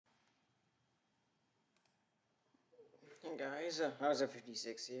Hey guys, how's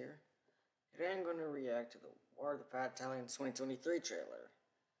 56 here? Today I'm going to react to the War of the Battalions 2023 trailer.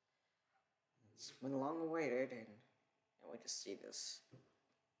 It's been long awaited and I can't wait to see this.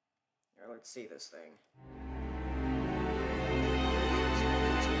 Or let's see this thing.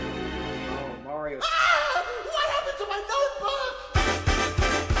 Oh, Mario. Ah! What happened to my notebook?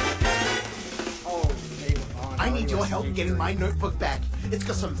 Oh, they were on. I need your help getting my notebook back. It's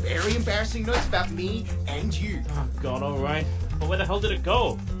got some very embarrassing notes about me and you. Oh god, alright. But where the hell did it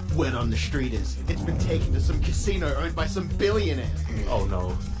go? Word on the street is, it's been taken to some casino owned by some billionaire. Oh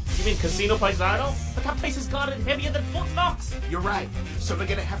no. You mean Casino Paisano? But that place is guarded heavier than Fort Knox! You're right, so we're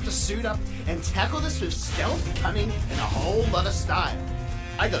gonna have to suit up and tackle this with stealth, cunning, and a whole lot of style.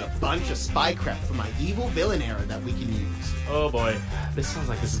 I got a bunch of spy crap for my evil villain era that we can use. Oh boy, this sounds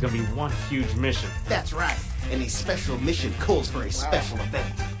like this is gonna be one huge mission. That's right, and a special mission calls for a special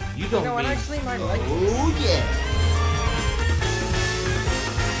event. You don't No, mean... I actually might like this. Oh yeah!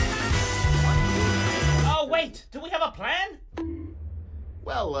 Oh wait, do we have a plan?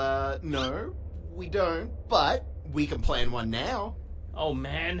 Well, no, we don't, but we can plan one now. Oh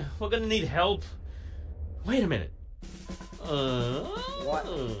man, we're gonna need help. Wait a minute. What?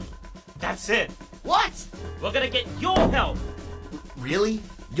 That's it. What? We're gonna get your help. Really?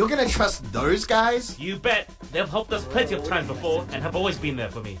 You're gonna trust those guys? You bet. They've helped us plenty of times before and have always been there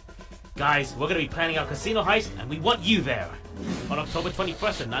for me. Guys, we're gonna be planning our casino heist and we want you there. On October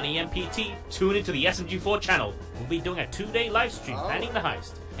 21st at 9 AM PT, tune into the SMG3 channel. We'll be doing a 2-day live stream planning the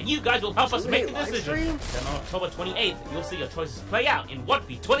heist. And you guys will help us make the decision. Then on October 28th, you'll see your choices play out in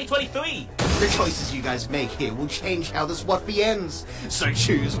WOTFI 2023. The choices you guys make here will change how this WOTFI ends, so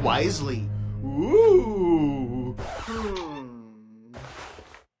choose wisely. Ooh.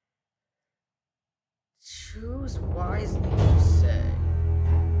 Choose wisely, you say.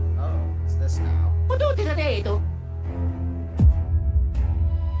 Oh, it's this now.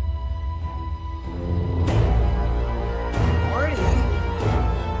 Marty?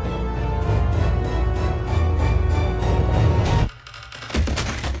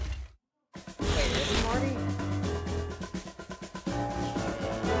 Wait, is it Marty?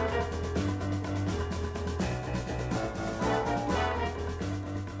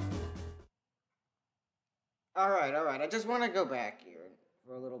 Alright, I just want to go back here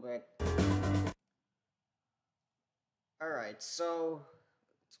for a little bit. Alright, so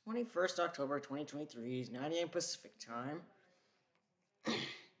 21st October 2023 is 9 AM Pacific time.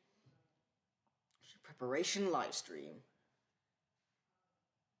 Preparation live stream.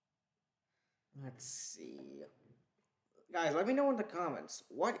 Let's see. Guys, let me know in the comments.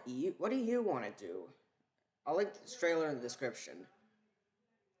 What do you want to do? I'll link this trailer in the description.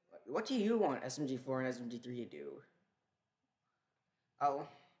 What do you want SMG4 and SMG3 to do? Oh.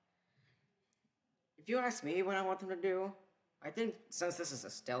 If you ask me what I want them to do, I think since this is a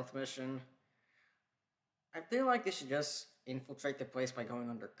stealth mission, I feel like they should just infiltrate the place by going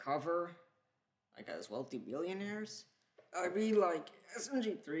undercover, like as wealthy billionaires. I mean, like,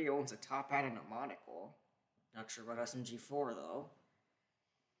 SMG3 owns a top hat and a monocle. Not sure about SMG4, though.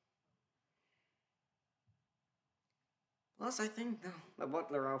 Plus, I think the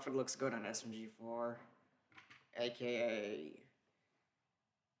butler outfit looks good on SMG4. AKA...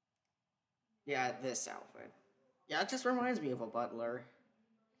 yeah, this outfit. Yeah, it just reminds me of a butler.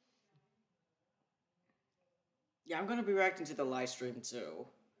 Yeah, I'm gonna be reacting to the live stream, too.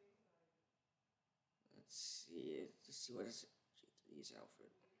 Let's see what is SMG3's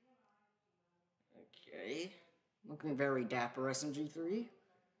outfit. Okay. Looking very dapper, SMG3.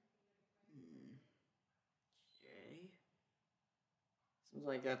 Okay. Seems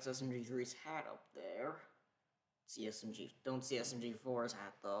like that's SMG3's hat up there. Don't see SMG4's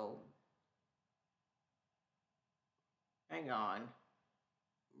hat, though. Hang on.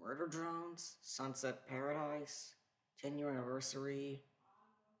 Murder Drones? Sunset Paradise? 10-year anniversary?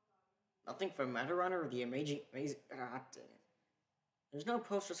 Nothing for Meta Runner or the amazing dang it. There's no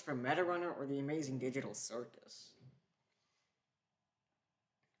posters for Meta Runner or the Amazing Digital Circus.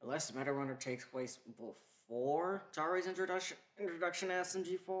 Unless Meta Runner takes place before Tari's introduction to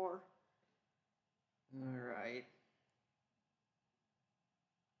SMG4. Alright.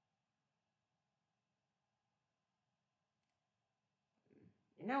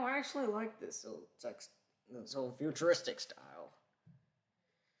 You know, I actually like this whole futuristic style.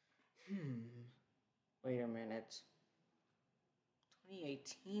 Wait a minute.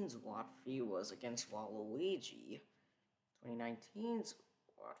 2018's WOTFI was against Waluigi. 2019's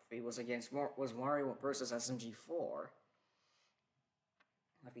WOTFI was Mario versus SMG4.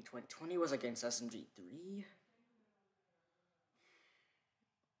 WOTFI 2020 was against SMG3.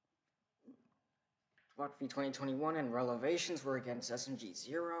 WOTFI 2021 and Relevations were against SMG3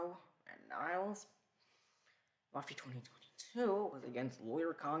 and Niles. WOTFI 2022 was against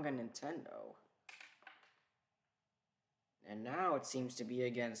Lawyer Kong and Nintendo. And now it seems to be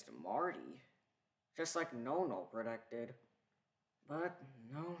against Marty. Just like Nono predicted. But,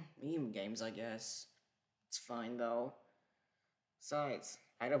 no, meme games, I guess. It's fine, though. Besides,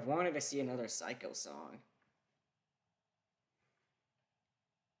 I'd have wanted to see another Psycho song.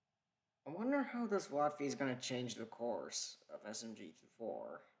 I wonder how this WOTFI is gonna change the course of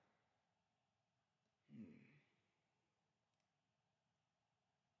SMG4.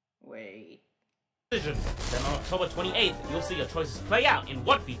 Wait. Then on October 28th, you'll see your choices play out in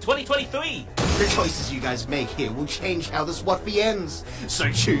WOTFI 2023! The choices you guys make here will change how this WOTFI ends, so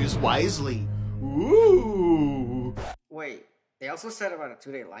choose wisely. Ooh! Wait, they also said about a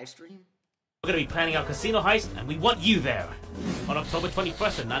 2-day live stream? We're going to be planning our casino heist, and we want you there. On October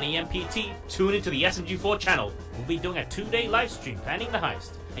 21st at 9 AM PT, tune into the SMG4 channel. We'll be doing a 2-day live stream planning the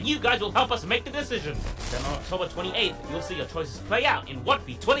heist, and you guys will help us make the decision. Then on October 28th, you'll see your choices play out in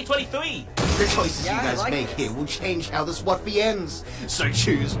WOTFI 2023! The choices you guys make here will change how this WOTFI ends, so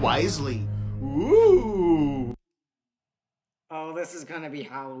choose wisely. Ooh! Oh, this is gonna be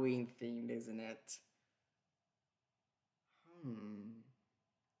Halloween themed, isn't it?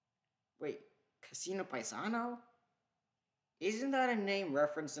 Wait, Casino Paisano? Isn't that a name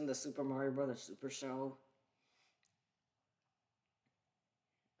referenced in the Super Mario Bros. Super Show?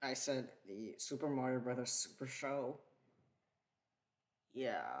 I said the Super Mario Bros. Super Show.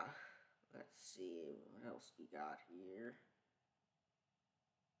 Yeah. Let's see what else we got here.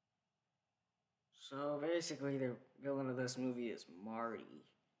 So basically, the villain of this movie is Marty,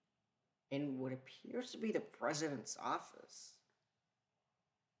 in what appears to be the president's office.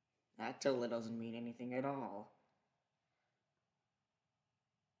 That totally doesn't mean anything at all.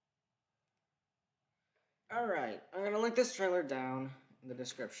 Alright, I'm gonna link this trailer down in the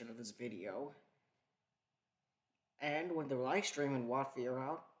description of this video. And when the live stream and WOTFI are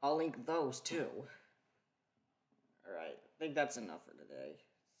out, I'll link those too. Alright, I think that's enough for today.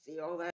 See all that?